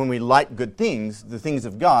we like good things, the things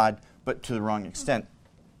of God, but to the wrong extent.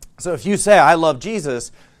 So if you say, I love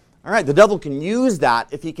Jesus, all right, the devil can use that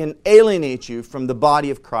if he can alienate you from the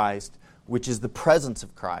body of Christ, which is the presence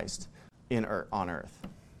of Christ on earth.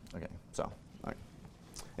 Okay, so, all right.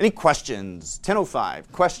 Any questions? 10:05,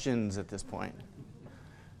 questions at this point?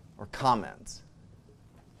 Or comments?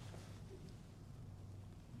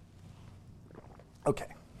 Okay.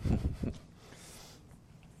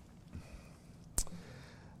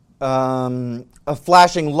 A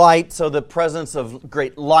flashing light, so the presence of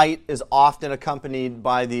great light is often accompanied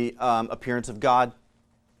by the appearance of God.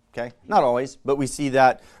 Okay, not always, but we see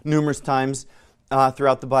that numerous times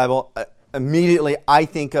throughout the Bible. immediately I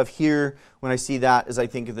think of here when I see that is I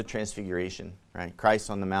think of the transfiguration, right? Christ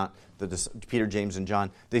on the mount, Peter, James, and John,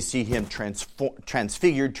 they see him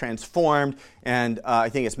transfigured, transformed, and I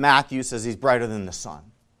think it's Matthew says he's brighter than the sun.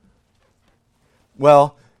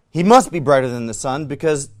 Well, he must be brighter than the sun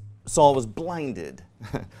because Saul was blinded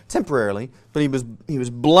temporarily, but he was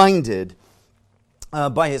blinded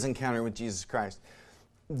by his encounter with Jesus Christ.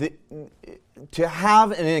 To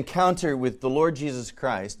have an encounter with the Lord Jesus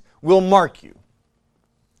Christ will mark you.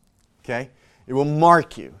 Okay? It will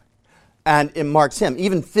mark you. And it marks him,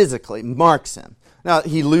 even physically, marks him. Now,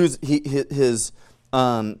 the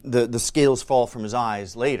scales fall from his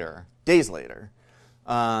eyes later, days later.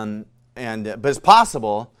 But it's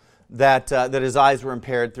possible that his eyes were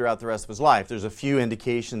impaired throughout the rest of his life. There's a few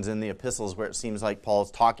indications in the epistles where it seems like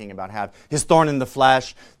Paul's talking about his thorn in the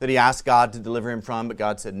flesh that he asked God to deliver him from, but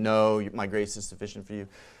God said, no, my grace is sufficient for you.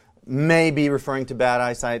 Maybe referring to bad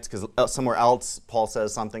eyesight, because somewhere else Paul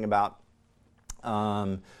says something about,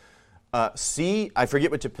 I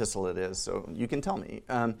forget which epistle it is, so you can tell me,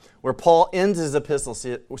 where Paul ends his epistle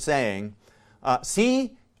saying,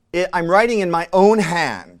 I'm writing in my own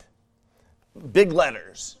hand, big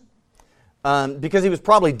letters, because he was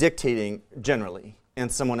probably dictating generally in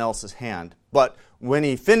someone else's hand. But when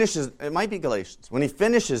he finishes, it might be Galatians, when he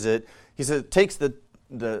finishes it, he says, takes the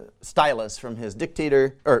stylus from his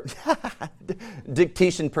dictator, or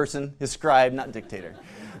dictation person, his scribe, not dictator.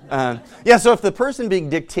 So if the person being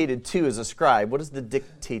dictated to is a scribe, what is the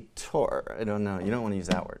dictator? I don't know. You don't want to use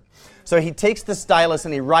that word. So he takes the stylus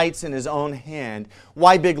and he writes in his own hand.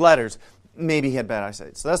 Why big letters? Maybe he had bad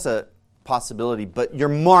eyesight. So that's a possibility. But you're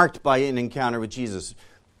marked by an encounter with Jesus.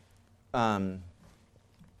 Yes.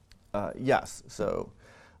 So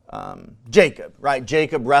Jacob, right?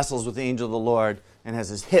 Jacob wrestles with the angel of the Lord and has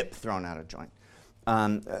his hip thrown out of joint.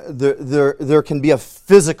 There can be a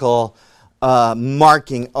physical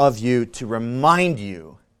marking of you to remind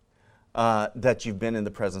you that you've been in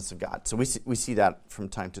the presence of God. So we see that from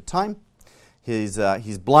time to time. He's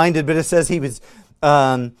blinded, but it says he was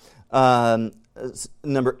verse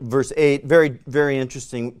 8. Very, very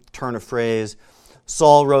interesting turn of phrase.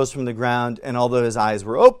 Saul rose from the ground, and although his eyes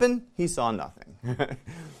were open, he saw nothing.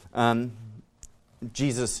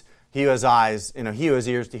 Jesus, he who has eyes, he who has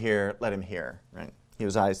ears to hear, let him hear. Right? He who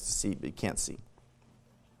has eyes to see, but he can't see.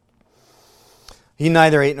 He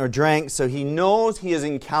neither ate nor drank, so he knows he has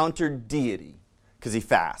encountered deity because he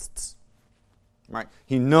fasts. Right?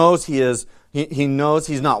 He knows he knows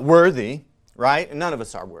he's not worthy, right? And none of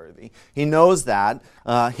us are worthy. He knows that,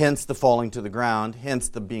 hence the falling to the ground, hence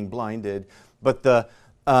the being blinded. But does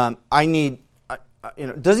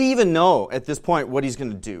he even know at this point what he's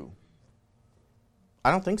going to do?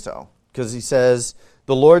 I don't think so, because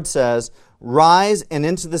the Lord says, rise and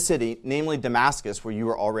into the city, namely Damascus, where you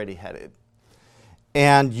are already headed.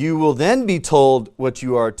 And you will then be told what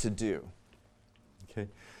you are to do. Okay.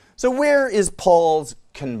 So where is Paul's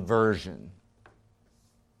conversion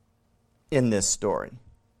in this story?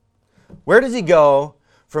 Where does he go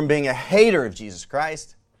from being a hater of Jesus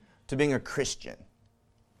Christ to being a Christian?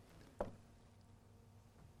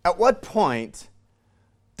 At what point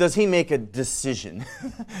does he make a decision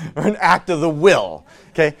or an act of the will?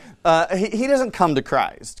 Okay, he doesn't come to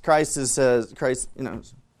Christ. Christ says,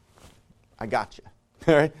 I got you.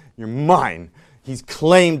 All right? You're mine. He's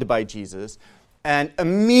claimed by Jesus. And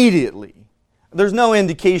immediately, there's no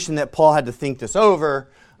indication that Paul had to think this over,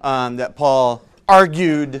 that Paul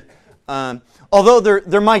argued, although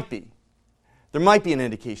there might be. There might be an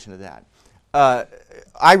indication of that.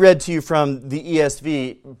 I read to you from the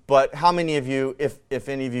ESV, but how many of you, if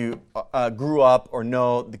any of you, grew up or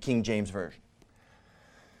know the King James Version?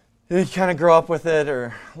 Did you kind of grow up with it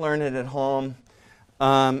or learn it at home?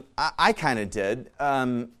 I kind of did.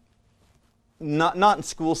 Not in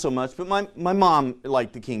school so much, but my mom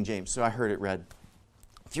liked the King James, so I heard it read.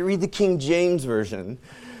 If you read the King James Version,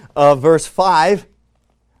 verse 5,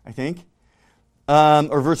 I think,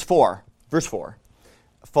 or verse 4. Verse 4.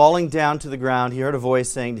 Falling down to the ground, he heard a voice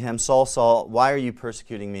saying to him, Saul, Saul, why are you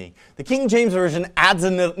persecuting me? The King James Version adds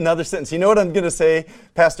another sentence. You know what I'm going to say,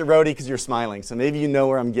 Pastor Rhodey, because you're smiling, so maybe you know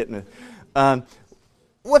where I'm getting it.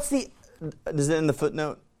 Is it in the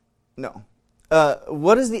footnote? No.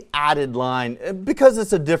 What is the added line? Because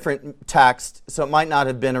it's a different text, so it might not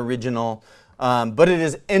have been original, but it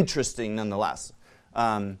is interesting nonetheless.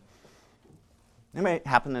 Anybody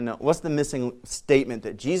happen to know? What's the missing statement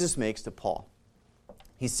that Jesus makes to Paul?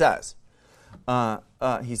 He says, Saul,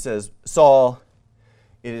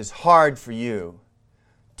 it is hard for you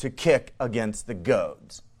to kick against the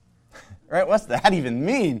goads. right? What's that even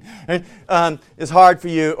mean? Right? It's hard for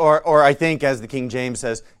you, or I think, as the King James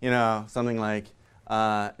says, something like,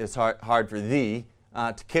 it's hard for thee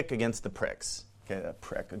to kick against the pricks. Okay, a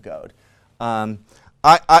prick, a goad.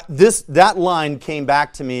 That line came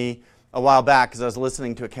back to me a while back because I was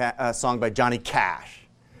listening to a song by Johnny Cash.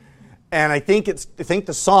 And I think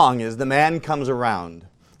the song is "The Man Comes Around."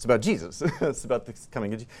 It's about Jesus. It's about the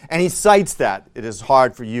coming of Jesus. And he cites that. It is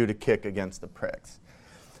hard for you to kick against the pricks.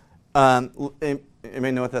 You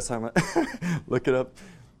may know what that's talking about. Look it up.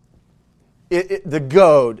 The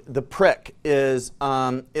goad, the prick, is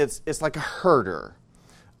it's like a herder.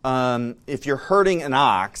 If you're herding an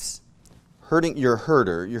ox, you're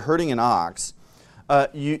herding an ox.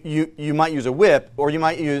 You might use a whip, or you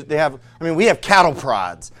might use, we have cattle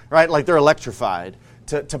prods, right? Like they're electrified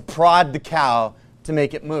to prod the cow to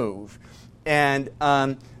make it move. And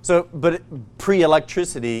but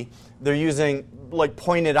pre-electricity, they're using like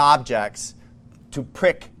pointed objects to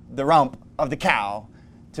prick the rump of the cow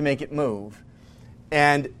to make it move.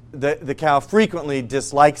 And the cow frequently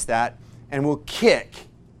dislikes that and will kick.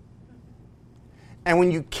 And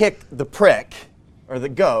when you kick the prick, or the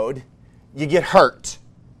goad, you get hurt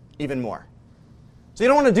even more. So you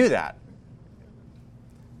don't want to do that.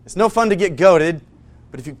 It's no fun to get goaded,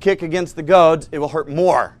 but if you kick against the goads, it will hurt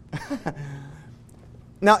more.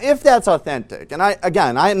 Now, if that's authentic, and I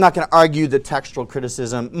am not going to argue the textual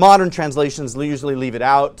criticism. Modern translations usually leave it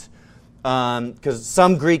out because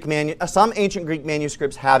some ancient Greek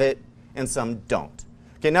manuscripts have it and some don't.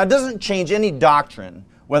 Okay, now it doesn't change any doctrine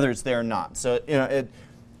whether it's there or not. So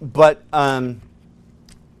but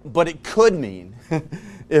it could mean,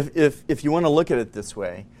 if you want to look at it this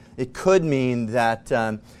way, it could mean that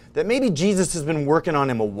that maybe Jesus has been working on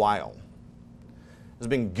him a while, has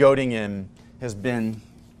been goading him, has been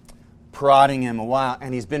prodding him a while,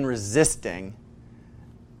 and he's been resisting.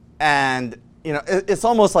 And it's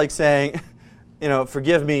almost like saying,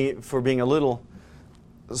 forgive me for being a little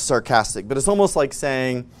sarcastic, but it's almost like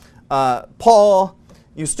saying, Paul,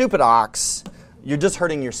 you stupid ox, you're just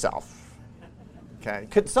hurting yourself. Okay,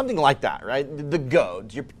 something like that, right? The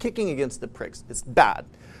goad, you're kicking against the pricks. It's bad.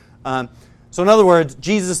 So in other words,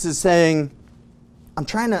 Jesus is saying, I'm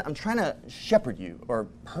trying to shepherd you or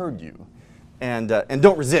herd you, and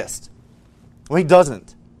don't resist. Well, he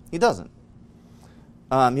doesn't. He doesn't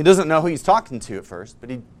know who he's talking to at first, but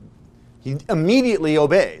he immediately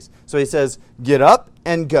obeys. So he says, "Get up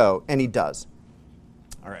and go," and he does.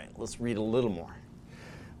 All right, let's read a little more.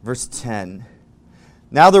 Verse 10.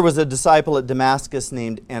 Now there was a disciple at Damascus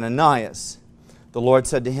named Ananias. The Lord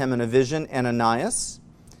said to him in a vision, "Ananias?"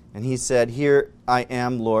 And he said, "Here I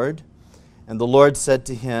am, Lord." And the Lord said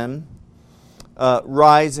to him,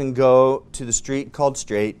 "Rise and go to the street called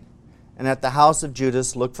Straight, and at the house of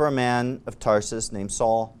Judas look for a man of Tarsus named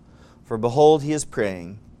Saul. For behold, he is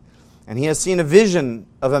praying. And he has seen a vision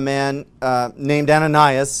of a man named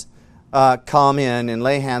Ananias come in and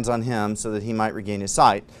lay hands on him so that he might regain his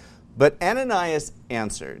sight." But Ananias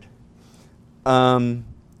answered, "Lord,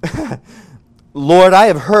 I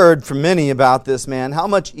have heard from many about this man, how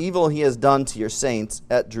much evil he has done to your saints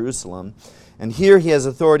at Jerusalem. And here he has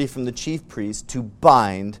authority from the chief priest to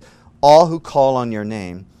bind all who call on your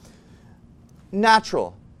name."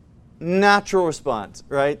 Natural response,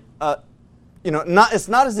 right? It's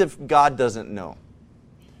not as if God doesn't know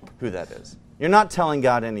who that is. You're not telling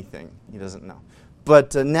God anything he doesn't know.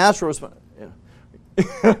 But natural response.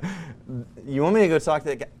 You want me to go talk to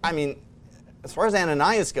that guy? I mean, as far as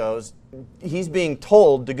Ananias goes, he's being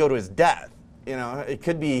told to go to his death. It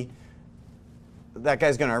could be that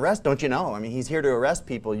guy's going to arrest, don't you know? I mean, he's here to arrest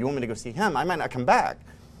people. You want me to go see him? I might not come back.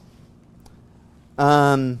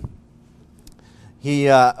 The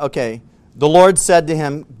Lord said to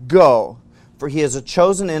him, "Go, for he is a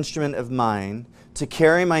chosen instrument of mine to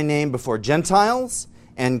carry my name before Gentiles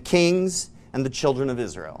and kings and the children of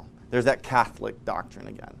Israel." There's that Catholic doctrine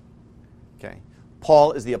again. Okay,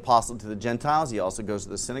 Paul is the apostle to the Gentiles. He also goes to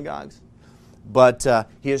the synagogues. But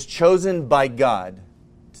he is chosen by God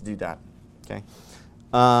to do that. Okay,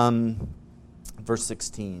 verse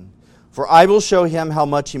 16. "For I will show him how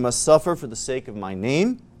much he must suffer for the sake of my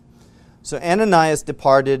name." So Ananias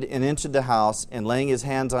departed and entered the house, and laying his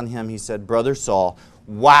hands on him, he said, "Brother Saul,"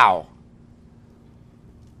 wow,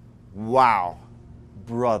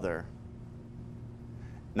 brother.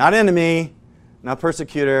 Not enemy, not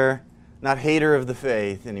persecutor, not hater of the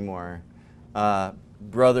faith anymore.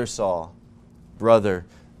 Brother Saul, brother.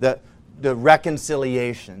 The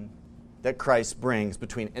reconciliation that Christ brings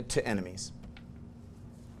to enemies.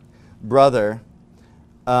 Brother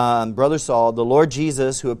Saul, the Lord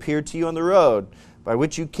Jesus, who appeared to you on the road by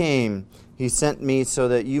which you came, He sent me so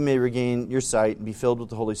that you may regain your sight and be filled with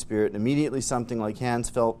the Holy Spirit. And immediately something like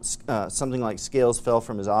scales fell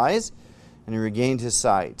from his eyes, and he regained his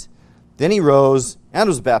sight. Then he rose and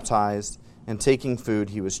was baptized, and taking food,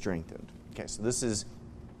 he was strengthened. Okay, so this is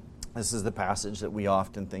the passage that we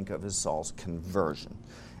often think of as Saul's conversion.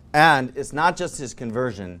 And it's not just his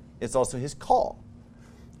conversion, it's also his call.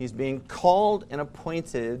 He's being called and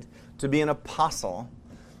appointed to be an apostle,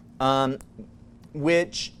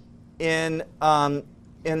 which when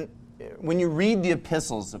you read the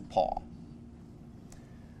epistles of Paul,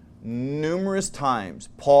 numerous times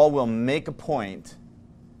Paul will make a point.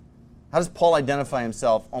 How does Paul identify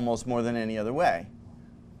himself almost more than any other way?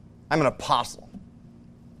 I'm an apostle.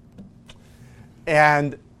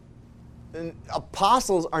 And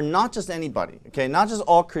apostles are not just anybody, okay? Not just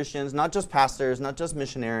all Christians, not just pastors, not just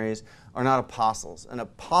missionaries are not apostles. An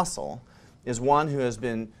apostle is one who has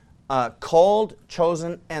been called,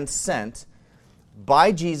 chosen, and sent by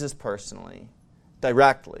Jesus personally,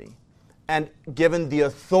 directly, and given the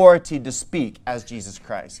authority to speak as Jesus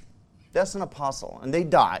Christ. That's an apostle. And they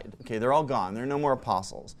died. Okay, they're all gone. There are no more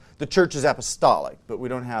apostles. The church is apostolic, but we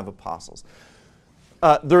don't have apostles.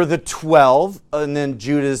 There are the 12, and then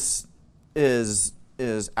Judas is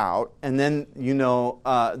out. And then,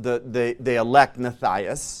 they elect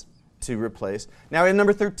Matthias to replace. Now we have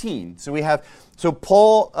number 13. So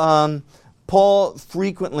Paul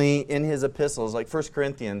frequently in his epistles, like 1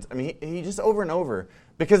 Corinthians, he just over and over,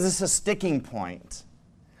 because it's a sticking point.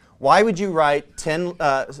 Why would you write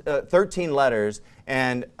 13 letters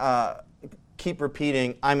and keep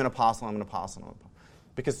repeating, I'm an apostle, I'm an apostle?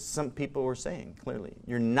 Because some people were saying clearly,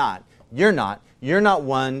 you're not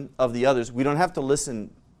one of the others. We don't have to listen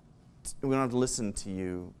to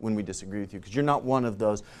you when we disagree with you, because you're not one of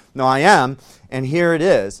those. No, I am, and here it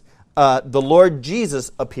is. The Lord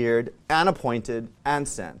Jesus appeared and appointed and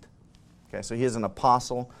sent. Okay, so he is an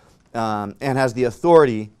apostle and has the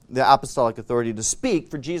authority, the apostolic authority, to speak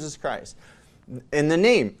for Jesus Christ in the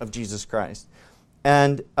name of Jesus Christ.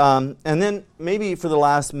 And then maybe for the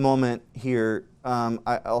last moment here,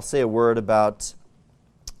 I'll say a word about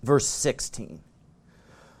verse 16.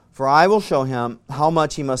 For I will show him how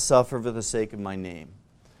much he must suffer for the sake of my name.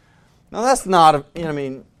 Now that's not,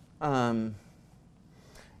 you're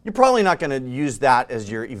probably not going to use that as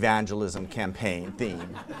your evangelism campaign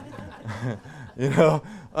theme.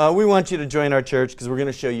 We want you to join our church because we're going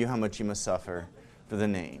to show you how much you must suffer for the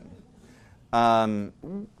name.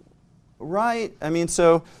 Right?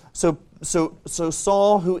 So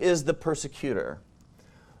Saul, who is the persecutor,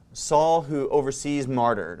 Saul, who oversees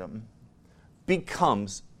martyrdom,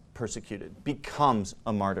 becomes persecuted, becomes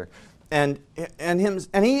a martyr. And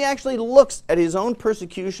he actually looks at his own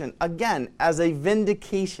persecution, again, as a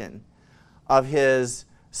vindication of his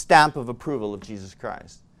stamp of approval of Jesus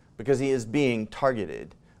Christ, because he is being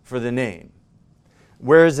targeted for the name.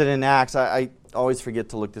 Where is it in Acts? I always forget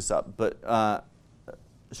to look this up, but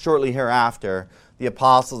shortly hereafter, the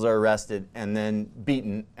apostles are arrested and then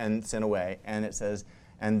beaten and sent away. And it says,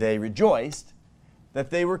 and they rejoiced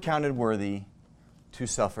that they were counted worthy to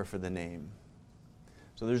suffer for the name.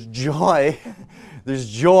 So there's joy. There's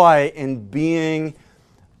joy in being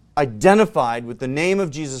identified with the name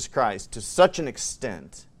of Jesus Christ to such an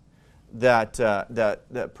extent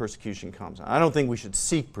that persecution comes. I don't think we should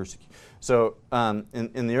seek persecution. So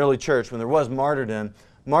in the early church, when there was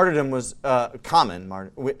martyrdom was common.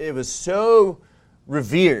 It was so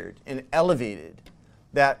revered and elevated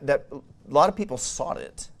that a lot of people sought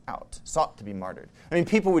to be martyred.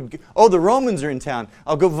 People would, the Romans are in town.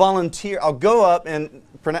 I'll go volunteer. I'll go up and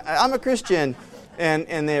I'm a Christian,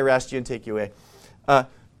 and they arrest you and take you away.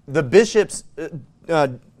 The bishops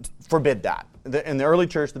forbid that. In the early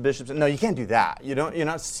church, the bishops said, no, you can't do that. You're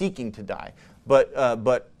not seeking to die,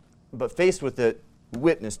 but faced with it,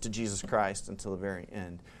 witness to Jesus Christ until the very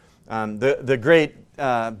end. The great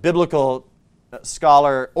biblical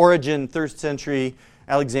scholar Origen, 3rd century,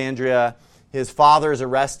 Alexandria, his father is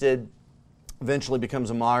arrested, eventually becomes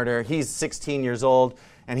a martyr. He's 16 years old,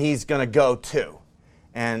 and he's going to go too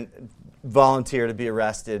and volunteer to be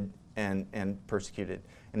arrested and persecuted.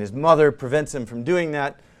 And his mother prevents him from doing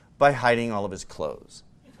that by hiding all of his clothes.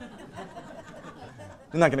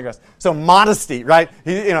 I'm not going to go. So modesty, right?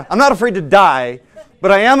 I'm not afraid to die,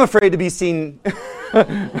 but I am afraid to be seen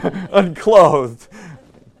unclothed.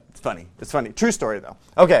 It's funny. True story, though.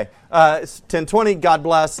 Okay, it's 10:20. God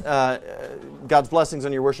bless. God's blessings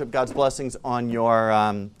on your worship. God's blessings on your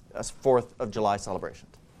 4th of July celebration.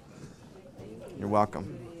 You're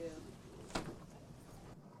welcome.